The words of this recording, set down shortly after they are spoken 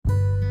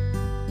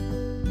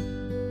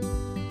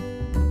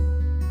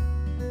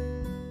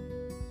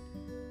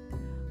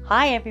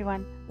Hi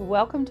everyone,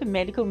 welcome to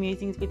Medical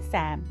Musings with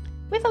Sam.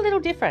 With a little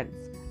difference,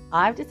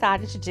 I've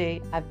decided to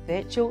do a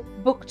virtual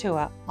book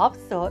tour of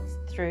sorts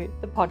through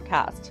the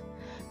podcast.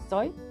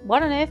 So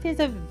what on earth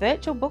is a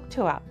virtual book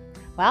tour?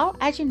 Well,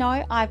 as you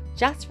know, I've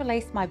just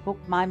released my book,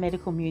 My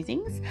Medical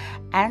Musings,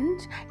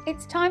 and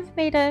it's time for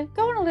me to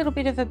go on a little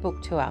bit of a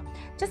book tour,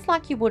 just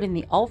like you would in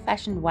the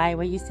old-fashioned way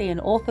where you see an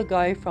author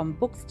go from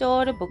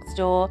bookstore to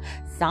bookstore,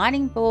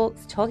 signing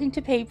books, talking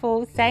to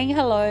people, saying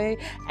hello,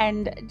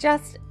 and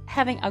just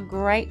having a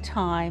great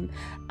time,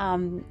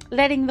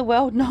 letting the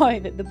world know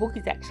that the book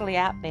is actually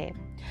out there.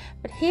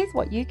 But here's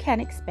what you can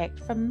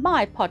expect from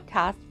my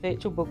podcast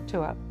virtual book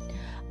tour.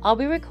 I'll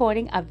be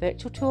recording a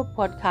virtual tour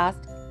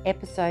podcast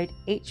episode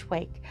each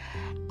week.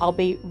 I'll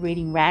be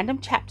reading random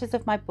chapters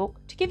of my book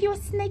to give you a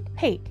sneak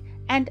peek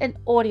and an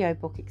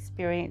audiobook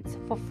experience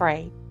for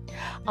free.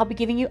 I'll be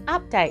giving you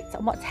updates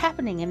on what's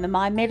happening in the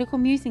My Medical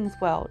Musings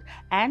world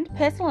and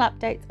personal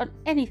updates on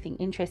anything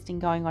interesting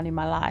going on in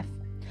my life.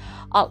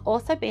 I'll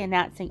also be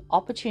announcing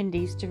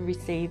opportunities to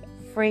receive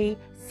free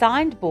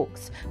signed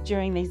books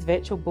during these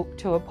virtual book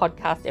tour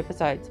podcast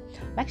episodes.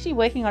 I'm actually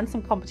working on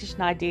some competition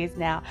ideas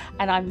now,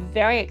 and I'm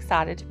very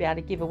excited to be able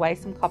to give away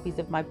some copies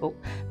of my book,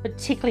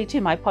 particularly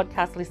to my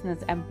podcast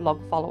listeners and blog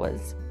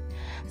followers.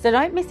 So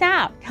don't miss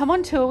out. Come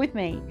on tour with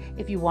me.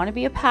 If you want to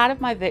be a part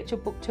of my virtual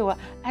book tour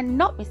and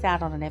not miss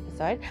out on an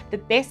episode, the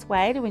best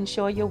way to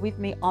ensure you're with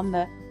me on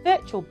the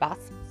virtual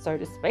bus, so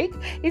to speak,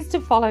 is to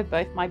follow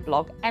both my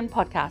blog and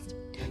podcast.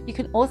 You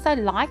can also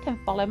like and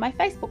follow my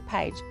Facebook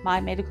page,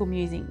 My Medical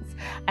Musings,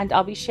 and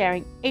I'll be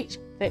sharing each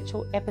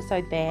virtual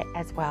episode there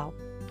as well.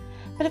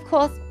 But of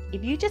course,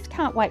 if you just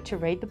can't wait to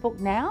read the book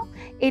now,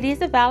 it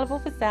is available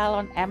for sale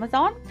on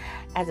Amazon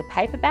as a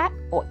paperback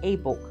or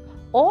ebook,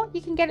 or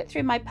you can get it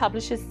through my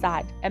publisher's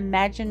site,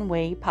 Imagine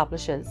We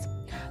Publishers.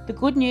 The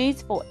good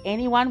news for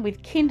anyone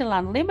with Kindle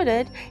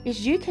Unlimited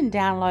is you can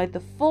download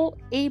the full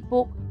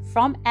ebook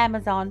from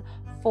Amazon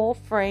for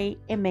free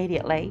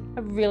immediately.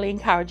 I really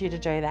encourage you to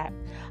do that.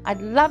 I'd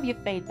love your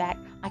feedback.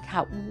 I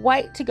can't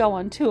wait to go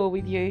on tour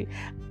with you,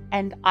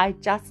 and I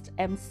just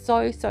am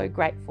so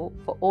grateful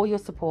for all your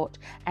support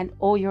and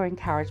all your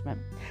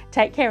encouragement.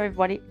 Take care,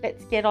 everybody.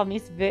 Let's get on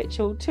this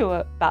virtual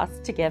tour bus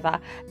together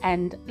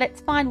and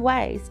let's find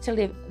ways to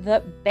live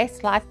the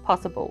best life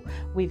possible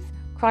with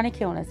chronic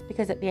illness,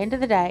 because at the end of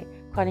the day,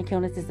 chronic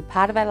illness is a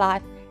part of our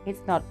life.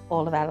 It's not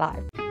all of our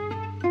life.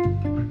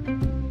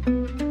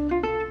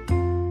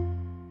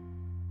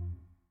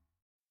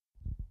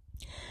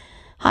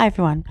 Hi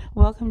everyone,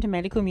 welcome to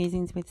Medical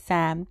Musings with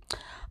Sam.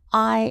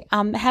 I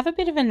have a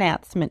bit of an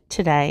announcement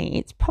today.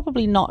 It's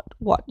probably not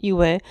what you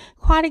were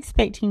quite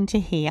expecting to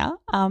hear,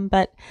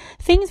 but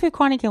things with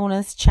chronic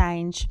illness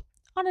change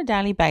on a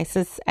daily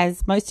basis,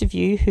 as most of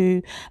you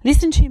who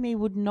listen to me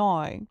would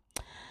know.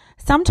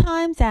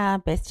 Sometimes our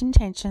best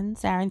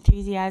intentions, our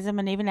enthusiasm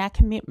and even our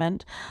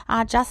commitment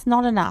are just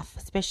not enough,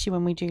 especially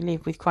when we do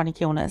live with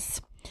chronic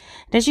illness.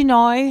 And as you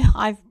know,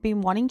 I've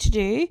been wanting to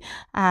do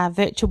a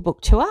virtual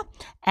book tour,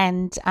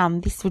 and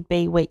this would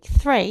be week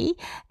 3,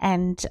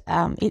 and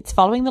it's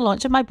following the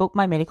launch of my book,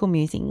 My Medical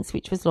Musings,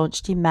 which was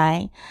launched in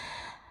May,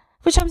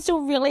 which I'm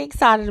still really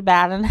excited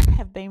about and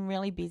have been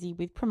really busy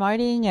with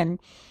promoting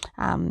and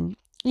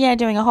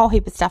doing a whole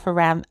heap of stuff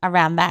around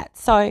that.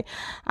 So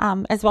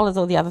as well as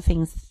all the other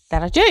things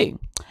that I do.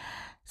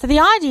 So the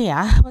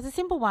idea was a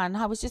simple one.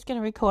 I was just going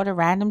to record a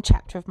random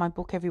chapter of my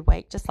book every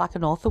week, just like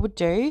an author would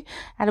do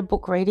at a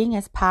book reading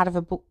as part of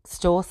a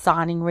bookstore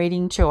signing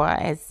reading tour,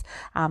 as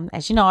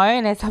you know,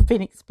 and as I've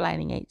been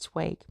explaining each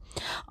week.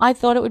 I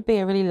thought it would be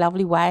a really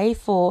lovely way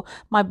for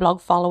my blog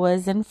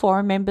followers and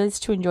forum members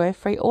to enjoy a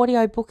free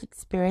audiobook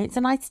experience,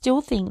 and I still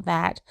think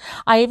that.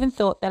 I even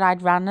thought that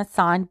I'd run a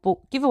signed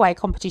book giveaway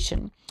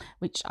competition,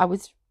 which I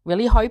was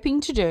really hoping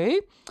to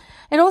do.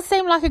 It all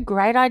seemed like a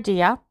great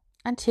idea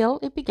until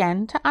it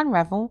began to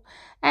unravel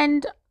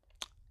and,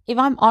 if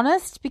I'm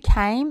honest,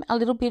 became a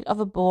little bit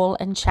of a ball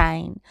and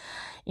chain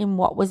in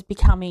what was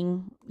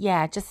becoming,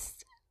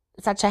 just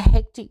such a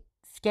hectic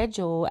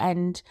schedule,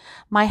 and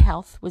my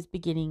health was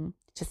beginning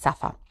to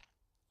suffer.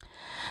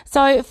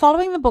 So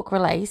following the book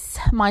release,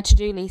 my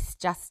to-do list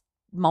just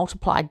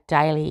multiplied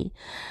daily.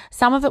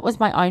 Some of it was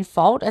my own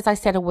fault, as I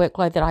set a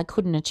workload that I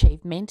couldn't achieve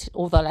I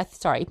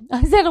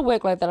set a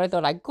workload that I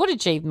thought I could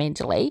achieve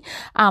mentally,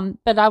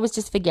 but I was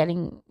just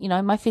forgetting,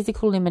 my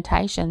physical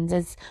limitations,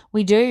 as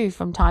we do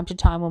from time to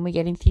time when we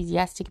get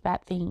enthusiastic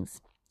about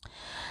things.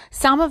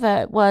 Some of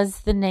it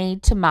was the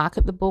need to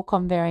market the book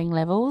on varying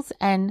levels,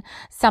 and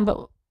some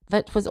of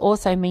it was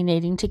also me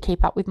needing to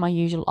keep up with my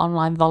usual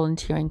online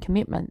volunteering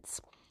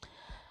commitments.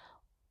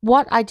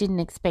 What I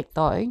didn't expect,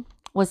 though,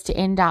 was to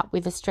end up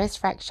with a stress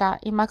fracture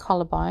in my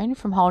collarbone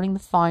from holding the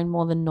phone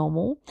more than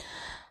normal.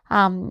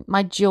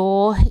 My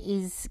jaw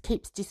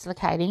keeps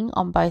dislocating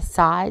on both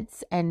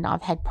sides, and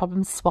I've had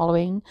problems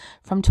swallowing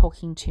from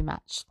talking too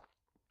much.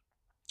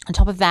 On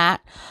top of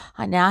that,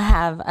 I now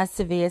have a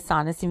severe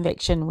sinus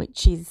infection,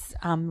 which is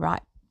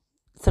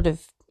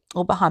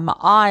or behind my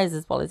eyes,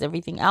 as well as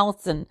everything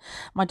else. And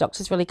my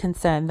doctor's really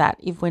concerned that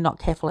if we're not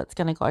careful, it's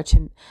going to go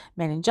to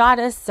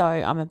meningitis. So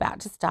I'm about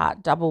to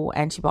start double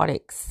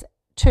antibiotics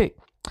too.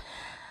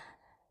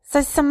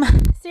 So some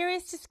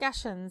serious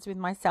discussions with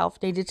myself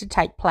needed to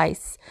take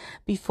place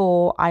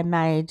before I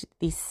made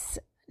this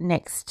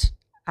next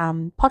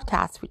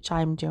podcast, which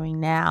I'm doing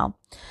now.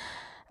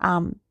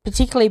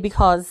 Particularly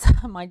because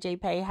my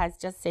GP has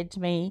just said to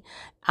me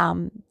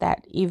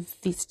that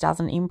if this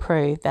doesn't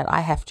improve, that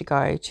I have to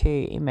go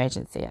to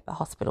emergency at the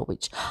hospital,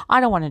 which I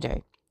don't want to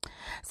do.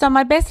 So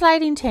my best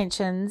laid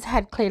intentions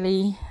have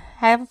clearly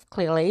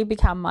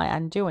become my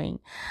undoing.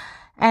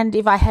 And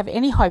if I have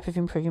any hope of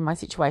improving my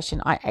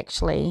situation, I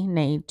actually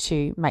need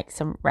to make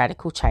some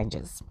radical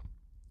changes.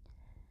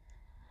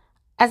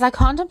 As I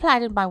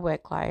contemplated my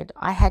workload,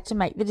 I had to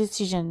make the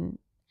decision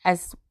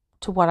as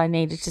to what I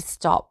needed to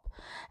stop.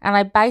 And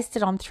I based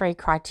it on 3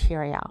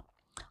 criteria.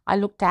 I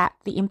looked at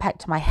the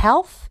impact to my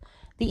health,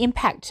 the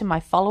impact to my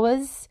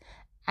followers,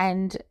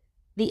 and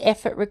the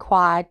effort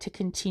required to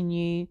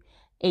continue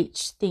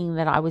each thing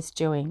that I was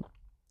doing.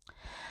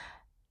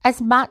 As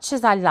much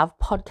as I love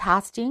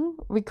podcasting,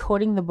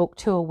 recording the book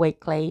tour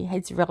weekly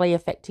is really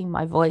affecting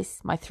my voice,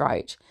 my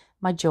throat,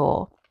 my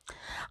jaw.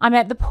 I'm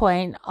at the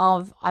point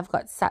of I've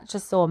got such a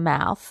sore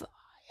mouth,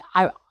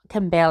 I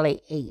can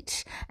barely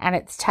eat, and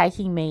it's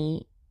taking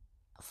me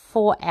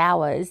 4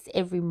 hours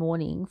every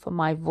morning for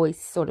my voice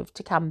sort of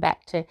to come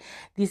back to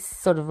this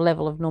sort of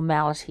level of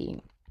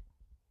normality.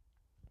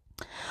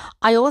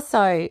 I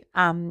also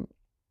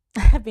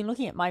have been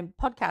looking at my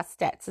podcast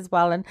stats as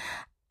well, and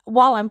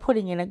while I'm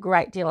putting in a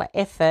great deal of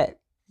effort,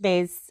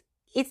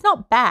 it's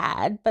not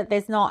bad, but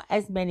there's not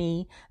as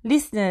many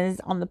listeners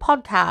on the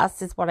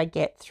podcast as what I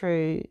get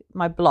through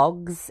my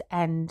blogs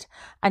and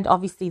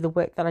obviously the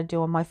work that I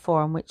do on my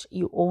forum, which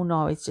you all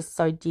know is just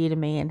so dear to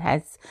me and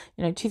has,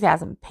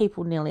 2,000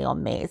 people nearly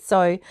on there.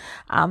 So,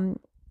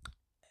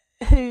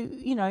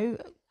 who,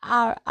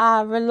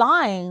 are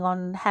relying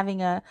on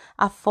having a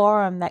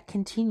forum that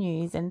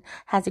continues and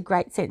has a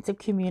great sense of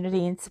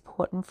community and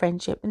support and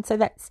friendship. And so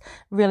that's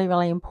really,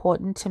 really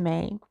important to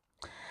me.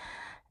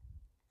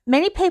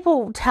 Many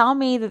people tell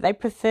me that they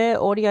prefer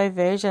audio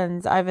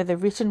versions over the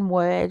written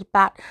word,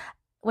 but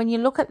when you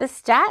look at the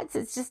stats,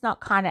 it's just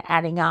not kind of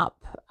adding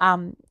up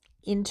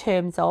in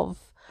terms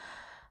of,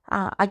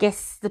 I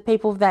guess, the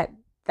people that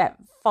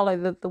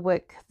follow the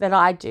work that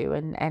I do.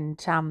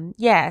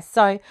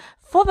 So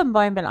for the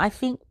moment, I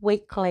think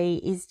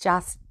weekly is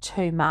just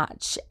too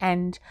much.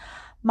 And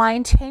my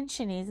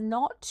intention is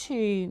not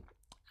to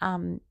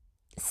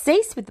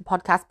cease with the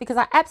podcast because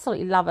I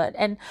absolutely love it.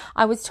 And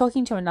I was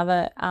talking to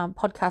another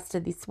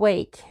podcaster this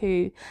week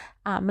who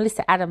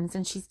Melissa Adams,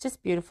 and she's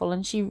just beautiful,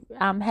 and she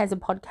has a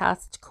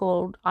podcast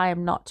called I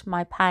Am Not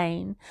My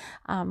Pain,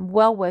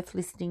 well worth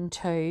listening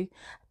to.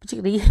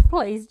 Particularly,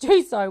 please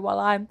do so while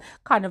I'm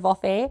kind of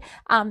off air.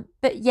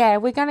 But yeah,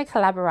 we're going to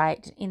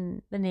collaborate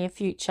in the near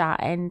future,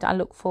 and I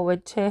look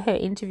forward to her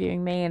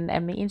interviewing me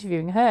and me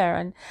interviewing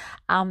her.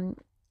 And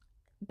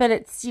but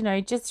it's,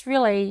 just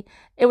really,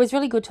 it was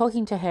really good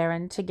talking to her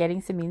and to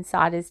getting some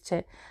insight as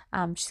to,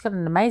 she's got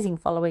an amazing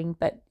following,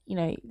 but,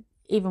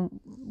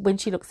 even when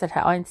she looks at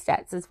her own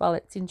stats as well,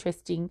 it's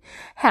interesting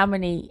how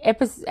many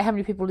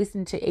people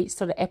listen to each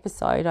sort of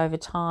episode over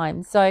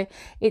time. So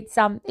it's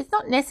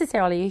not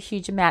necessarily a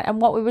huge amount.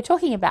 And what we were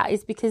talking about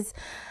is because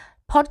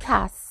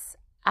podcasts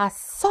are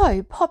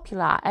so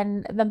popular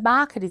and the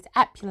market is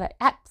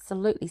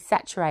absolutely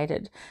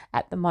saturated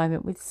at the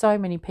moment with so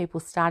many people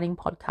starting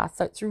podcasts.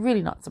 So it's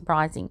really not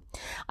surprising.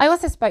 I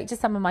also spoke to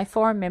some of my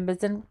forum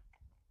members, and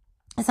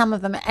some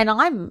of them, and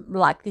I'm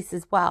like this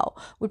as well,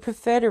 would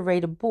prefer to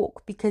read a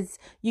book because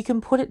you can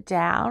put it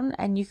down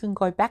and you can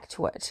go back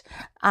to it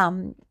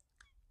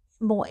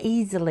more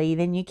easily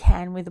than you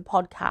can with a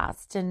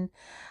podcast. And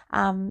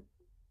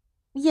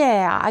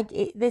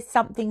there's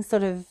something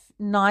sort of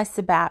nice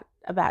about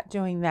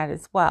doing that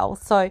as well.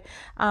 So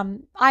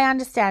I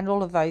understand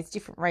all of those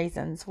different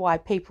reasons why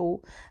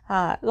people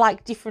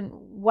like different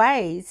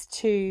ways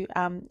to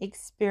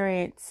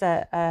experience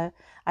a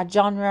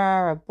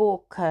genre, a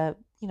book,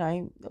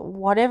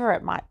 whatever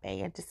it might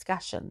be, a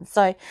discussion.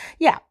 So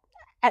yeah,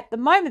 at the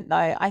moment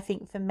though, I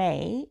think for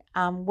me,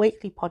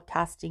 weekly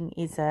podcasting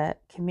is a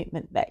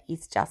commitment that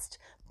is just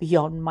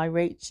beyond my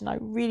reach. And I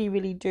really,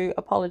 really do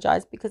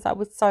apologize because I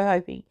was so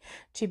hoping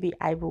to be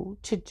able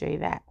to do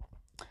that.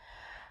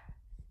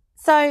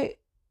 So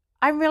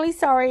I'm really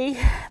sorry,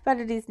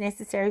 but it is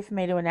necessary for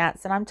me to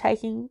announce that I'm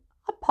taking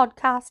a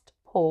podcast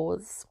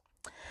pause.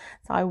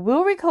 So I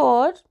will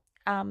record,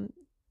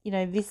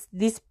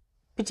 this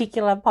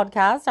particular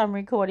podcast I'm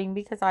recording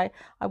because I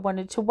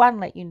wanted to, one,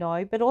 let you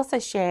know, but also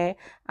share,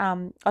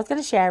 I was going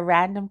to share a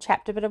random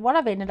chapter, but what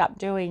I've ended up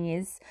doing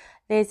is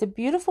there's a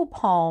beautiful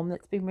poem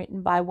that's been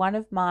written by one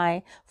of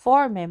my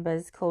forum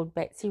members called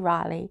Betsy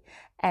Riley,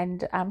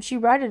 and she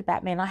wrote it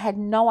about me, and I had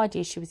no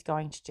idea she was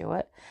going to do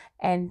it,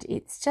 and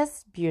it's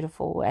just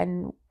beautiful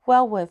and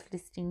well worth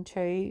listening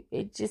to.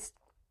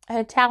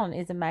 Her talent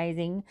is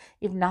amazing,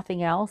 if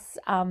nothing else.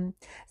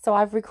 So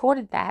I've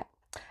recorded that.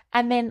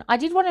 And then I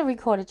did want to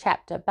record a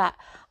chapter, but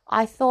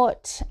I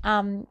thought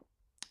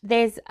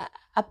there's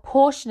a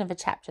portion of a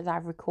chapter that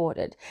I've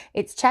recorded.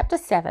 It's chapter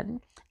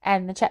 7,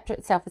 and the chapter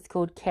itself is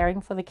called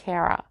Caring for the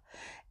Carer.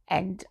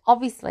 And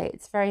obviously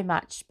it's very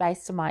much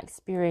based on my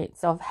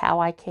experience of how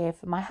I care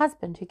for my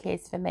husband, who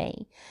cares for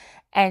me.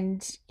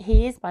 And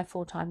he is my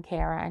full-time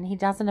carer, and he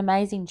does an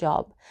amazing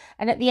job.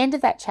 And at the end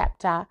of that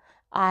chapter,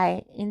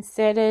 I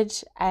inserted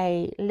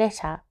a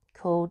letter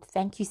called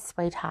Thank You,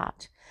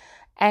 Sweetheart.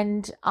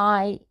 And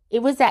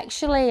it was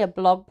actually a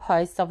blog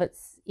post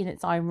in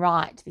its own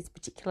right, this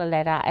particular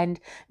letter. And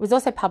it was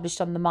also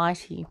published on The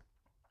Mighty,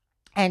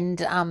 and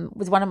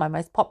was one of my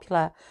most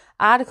popular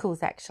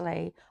articles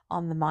actually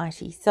on The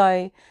Mighty.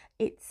 So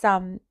it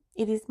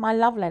is my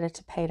love letter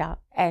to Peter,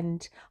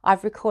 and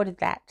I've recorded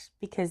that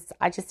because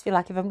I just feel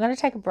like if I'm going to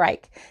take a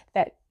break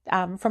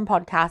from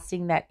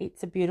podcasting, that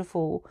it's a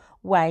beautiful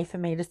way for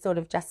me to sort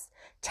of just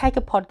take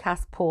a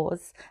podcast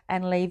pause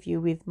and leave you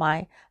with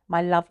my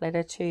love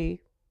letter to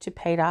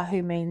Peter,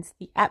 who means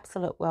the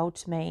absolute world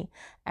to me.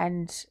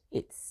 And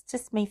it's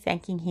just me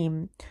thanking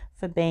him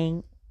for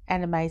being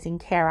an amazing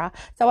carer.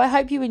 So I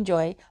hope you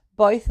enjoy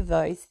both of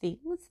those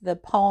things, the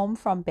poem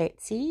from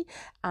Betsy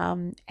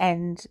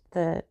and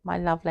my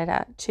love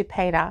letter to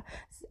Peter.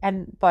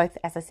 And both,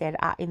 as I said,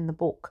 are in the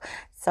book.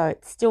 So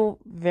it's still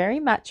very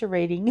much a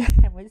reading,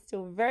 and we're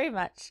still very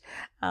much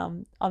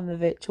on the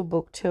virtual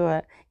book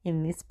tour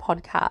in this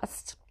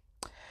podcast.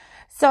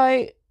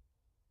 So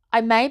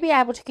I may be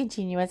able to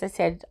continue, as I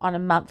said, on a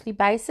monthly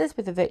basis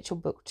with a virtual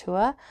book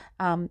tour.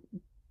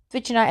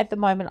 But, at the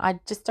moment,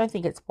 I just don't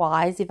think it's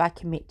wise if I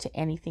commit to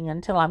anything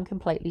until I'm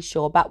completely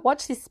sure. But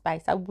watch this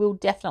space. I will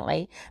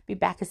definitely be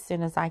back as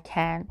soon as I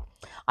can.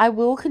 I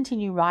will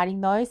continue writing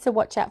though, so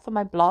watch out for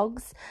my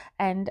blogs,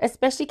 and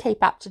especially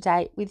keep up to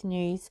date with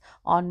news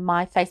on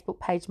my Facebook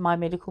page, My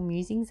Medical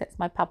Musings. That's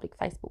my public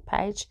Facebook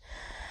page.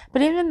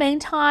 But in the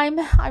meantime,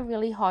 I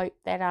really hope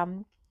that,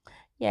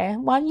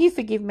 one, you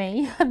forgive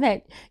me, and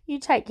that you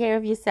take care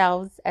of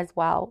yourselves as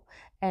well.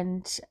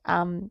 And,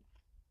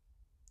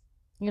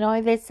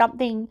 there's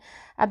something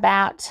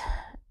about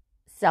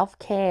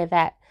self-care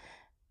that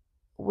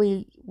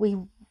we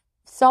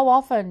so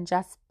often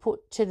just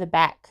put to the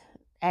back,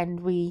 and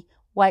we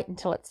wait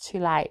until it's too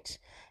late,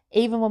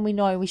 even when we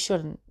know we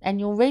shouldn't. And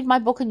you'll read my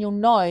book and you'll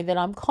know that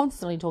I'm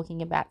constantly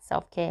talking about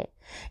self-care.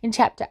 In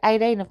chapter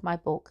 18 of my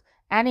book,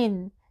 and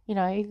in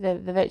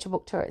the virtual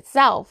book tour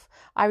itself,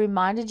 I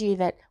reminded you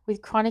that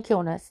with chronic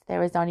illness,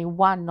 there is only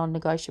one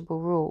non-negotiable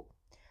rule: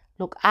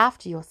 look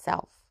after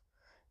yourself.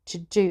 To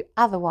do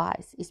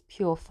otherwise is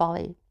pure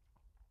folly.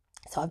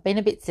 So I've been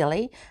a bit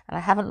silly and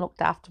I haven't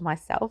looked after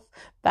myself,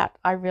 but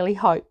I really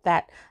hope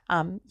that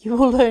you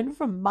will learn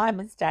from my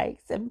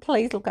mistakes, and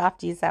please look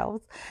after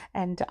yourselves.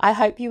 And I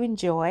hope you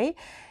enjoy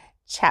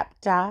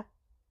chapter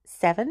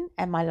 7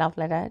 and my love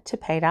letter to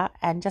Peter.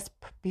 And just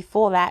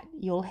before that,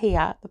 you'll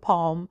hear the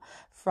poem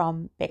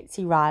from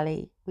Betsy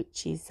Riley,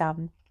 which is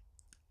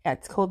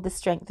it's called The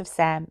Strength of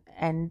Sam.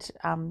 And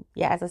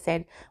as I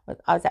said,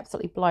 I was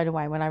absolutely blown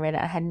away when I read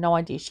it. I had no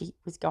idea she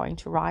was going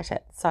to write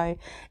it. So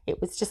it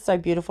was just so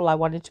beautiful. I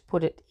wanted to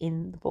put it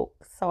in the book.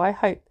 So I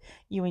hope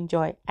you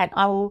enjoy. And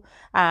I will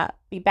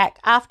be back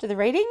after the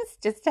readings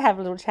just to have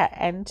a little chat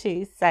and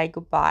to say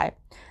goodbye.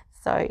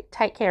 So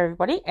take care,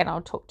 everybody, and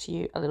I'll talk to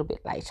you a little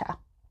bit later.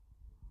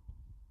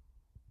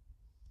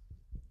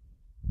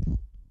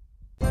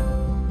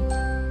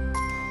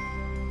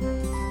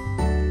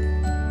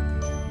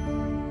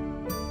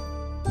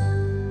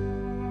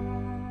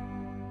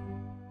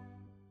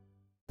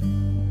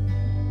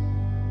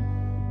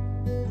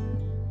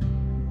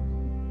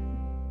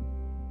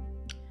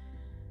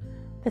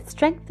 The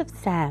Strength of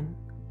Sam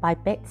by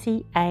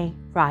Betsy A.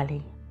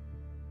 Riley.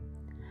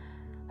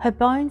 Her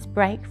bones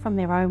break from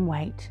their own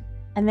weight,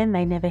 and then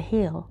they never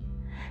heal.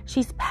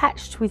 She's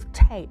patched with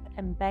tape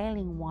and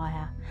baling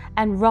wire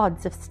and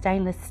rods of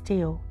stainless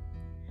steel.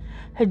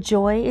 Her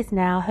joy is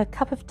now her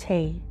cup of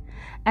tea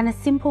and a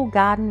simple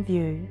garden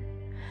view.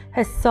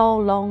 Her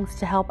soul longs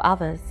to help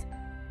others,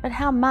 but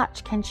how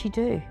much can she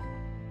do?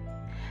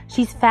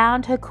 She's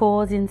found her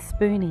cause in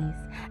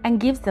spoonies and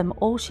gives them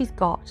all she's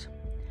got.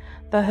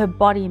 Though her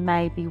body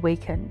may be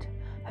weakened,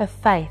 her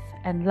faith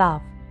and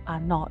love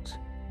are not.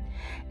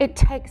 It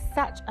takes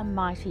such a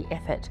mighty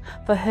effort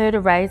for her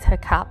to raise her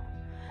cup,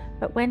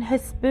 but when her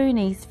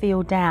spoonies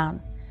feel down,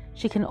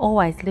 she can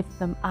always lift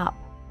them up.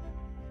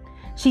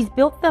 She's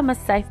built them a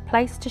safe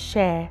place to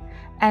share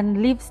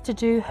and lives to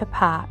do her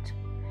part.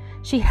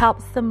 She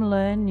helps them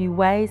learn new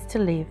ways to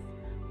live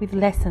with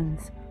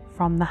lessons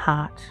from the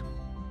heart.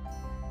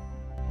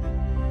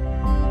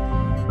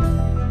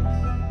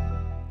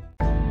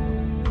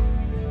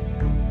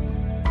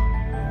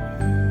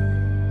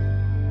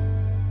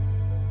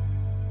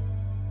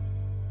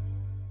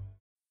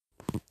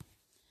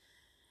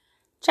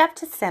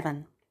 Chapter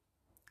 7.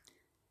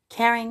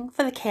 Caring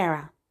for the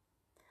Carer.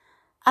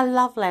 A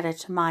love letter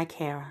to my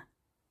carer.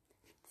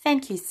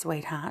 Thank you,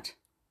 sweetheart.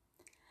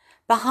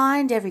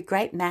 Behind every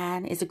great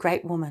man is a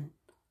great woman,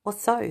 or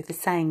so the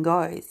saying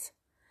goes.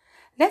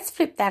 Let's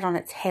flip that on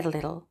its head a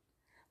little.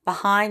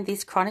 Behind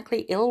this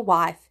chronically ill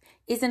wife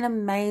is an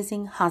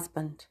amazing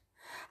husband.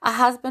 A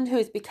husband who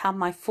has become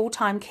my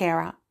full-time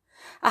carer.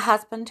 A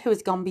husband who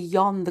has gone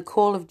beyond the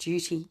call of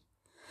duty.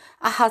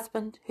 A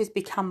husband who's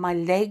become my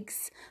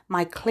legs,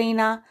 my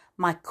cleaner,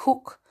 my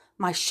cook,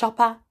 my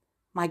shopper,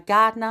 my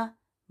gardener,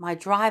 my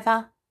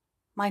driver,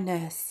 my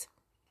nurse.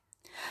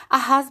 A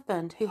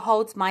husband who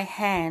holds my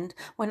hand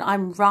when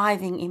I'm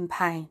writhing in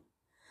pain.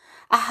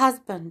 A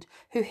husband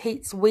who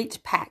heats wheat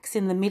packs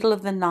in the middle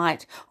of the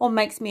night or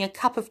makes me a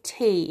cup of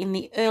tea in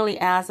the early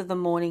hours of the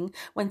morning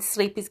when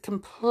sleep is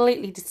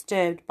completely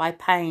disturbed by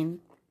pain.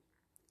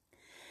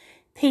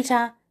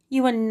 Peter,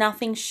 you are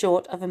nothing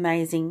short of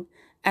amazing,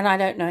 and I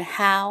don't know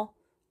how,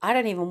 I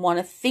don't even want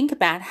to think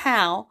about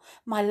how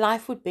my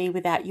life would be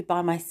without you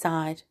by my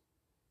side.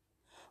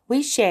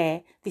 We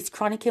share this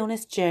chronic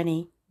illness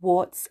journey,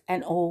 warts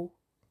and all.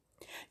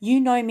 You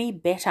know me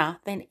better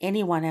than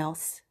anyone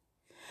else.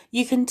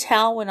 You can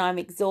tell when I'm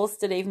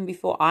exhausted even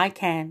before I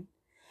can.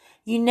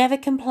 You never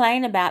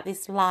complain about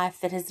this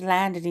life that has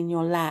landed in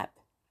your lap.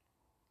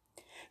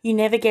 You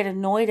never get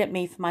annoyed at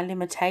me for my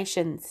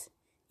limitations.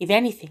 If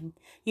anything,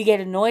 you get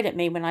annoyed at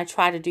me when I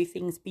try to do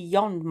things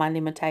beyond my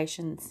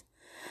limitations.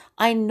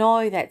 I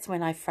know that's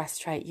when I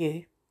frustrate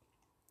you.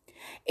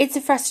 It's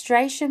a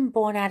frustration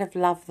born out of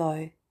love,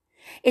 though.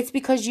 It's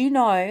because you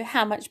know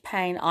how much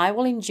pain I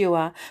will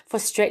endure for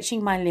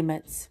stretching my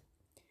limits.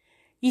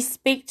 You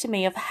speak to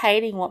me of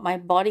hating what my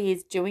body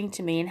is doing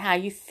to me and how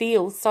you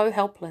feel so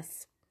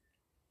helpless.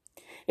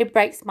 It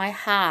breaks my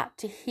heart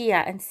to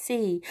hear and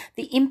see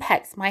the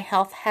impacts my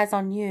health has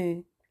on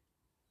you.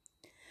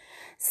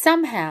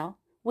 Somehow,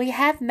 we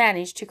have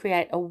managed to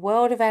create a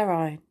world of our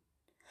own.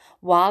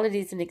 While it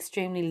is an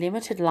extremely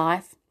limited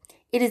life,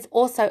 it is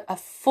also a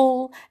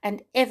full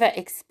and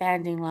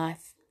ever-expanding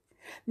life.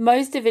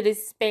 Most of it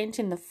is spent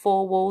in the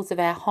four walls of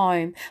our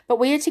home, but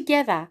we are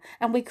together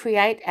and we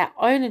create our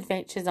own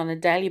adventures on a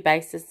daily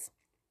basis.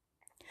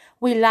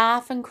 We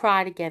laugh and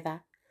cry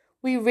together.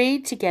 We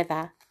read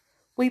together.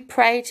 We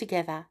pray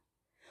together.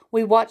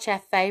 We watch our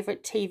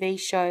favourite TV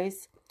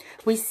shows.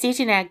 We sit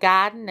in our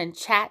garden and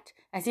chat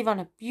as if on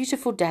a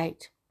beautiful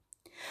date.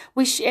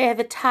 We share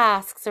the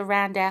tasks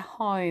around our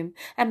home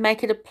and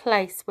make it a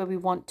place where we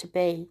want to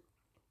be.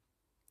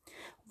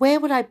 Where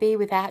would I be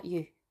without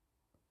you?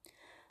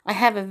 I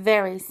have a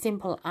very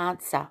simple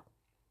answer.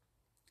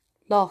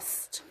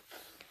 Lost.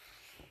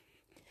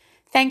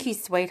 Thank you,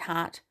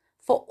 sweetheart,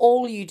 for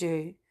all you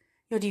do,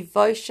 your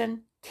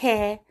devotion,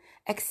 care,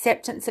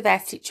 acceptance of our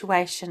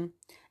situation,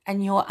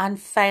 and your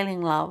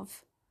unfailing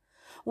love.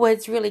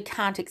 Words really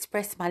can't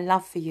express my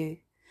love for you,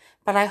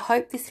 but I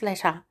hope this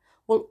letter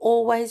will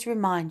always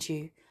remind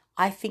you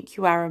I think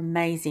you are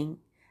amazing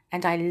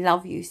and I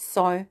love you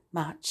so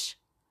much.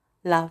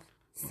 Love,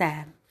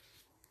 Sam.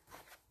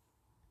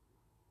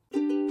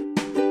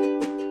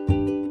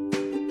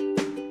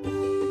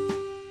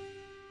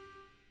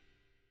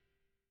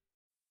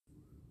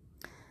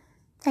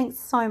 Thanks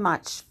so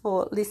much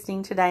for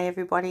listening today,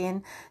 everybody,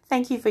 and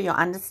thank you for your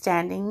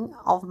understanding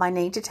of my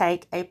need to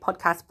take a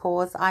podcast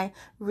pause. I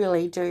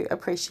really do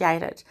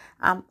appreciate it.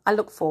 I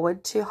look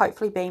forward to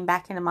hopefully being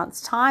back in a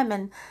month's time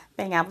and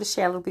being able to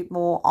share a little bit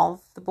more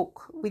of the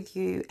book with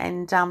you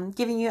and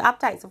giving you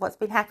updates of what's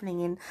been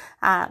happening in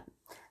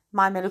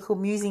my medical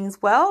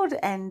musings world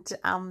and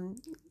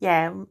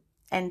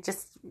and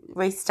just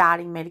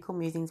restarting Medical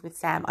Musings with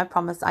Sam. I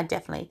promise I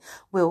definitely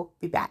will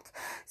be back.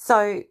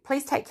 So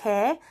please take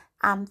care.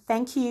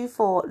 Thank you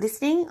for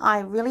listening. I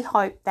really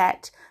hope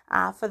that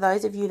for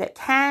those of you that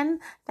can,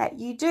 that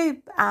you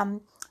do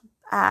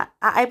are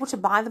able to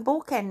buy the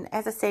book. And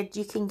as I said,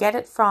 you can get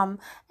it from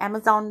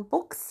Amazon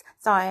Books,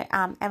 so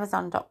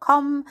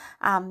Amazon.com.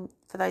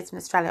 For those in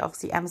Australia,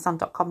 obviously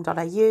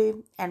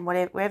Amazon.com.au, and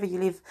wherever you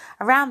live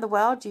around the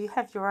world, you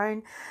have your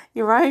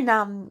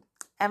own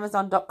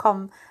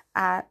Amazon.com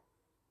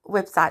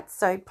website,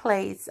 so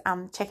please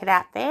check it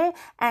out there.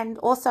 And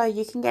also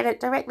you can get it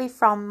directly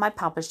from my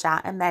publisher,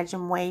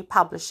 Imagine We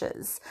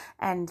Publishers,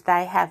 and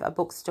they have a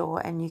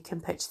bookstore and you can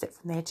purchase it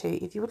from there too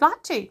if you would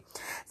like to.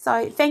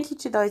 So thank you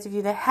to those of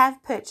you that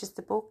have purchased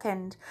the book,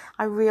 and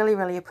I really,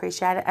 really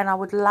appreciate it, and I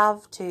would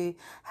love to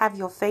have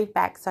your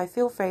feedback, so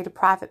feel free to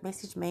private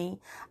message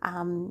me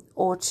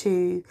or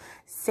to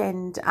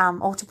send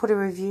or to put a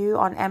review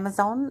on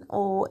Amazon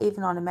or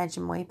even on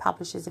Imagine We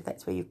Publishers if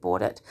that's where you've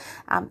bought it.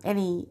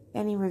 Any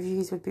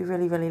reviews would be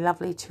really, really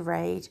lovely to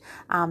read,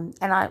 and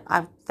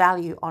I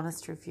value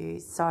honest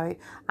reviews, so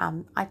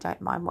I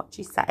don't mind what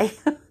you say.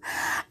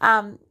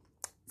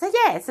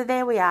 So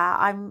there we are.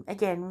 I'm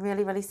again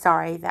really, really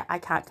sorry that I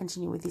can't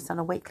continue with this on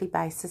a weekly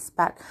basis,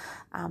 but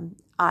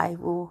I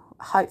will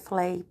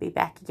hopefully be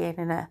back again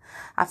in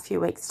a few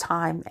weeks'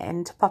 time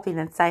and pop in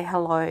and say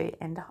hello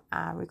and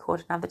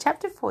record another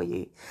chapter for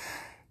you.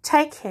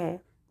 Take care.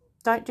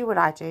 don't do what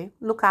I do.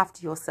 Look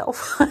after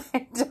yourself.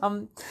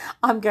 And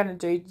I'm going to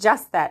do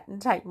just that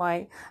and take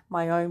my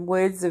own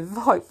words of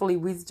hopefully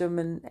wisdom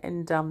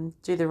and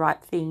do the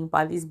right thing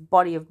by this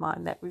body of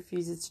mine that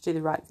refuses to do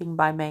the right thing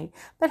by me.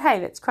 But hey,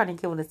 that's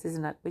chronic illness,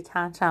 isn't it? We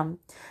can't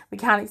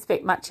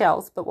expect much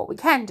else. But what we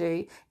can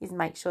do is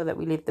make sure that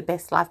we live the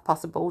best life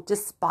possible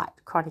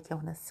despite chronic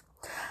illness.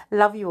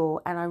 Love you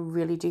all, and I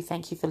really do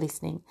thank you for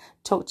listening.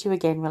 Talk to you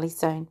again really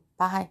soon.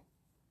 Bye.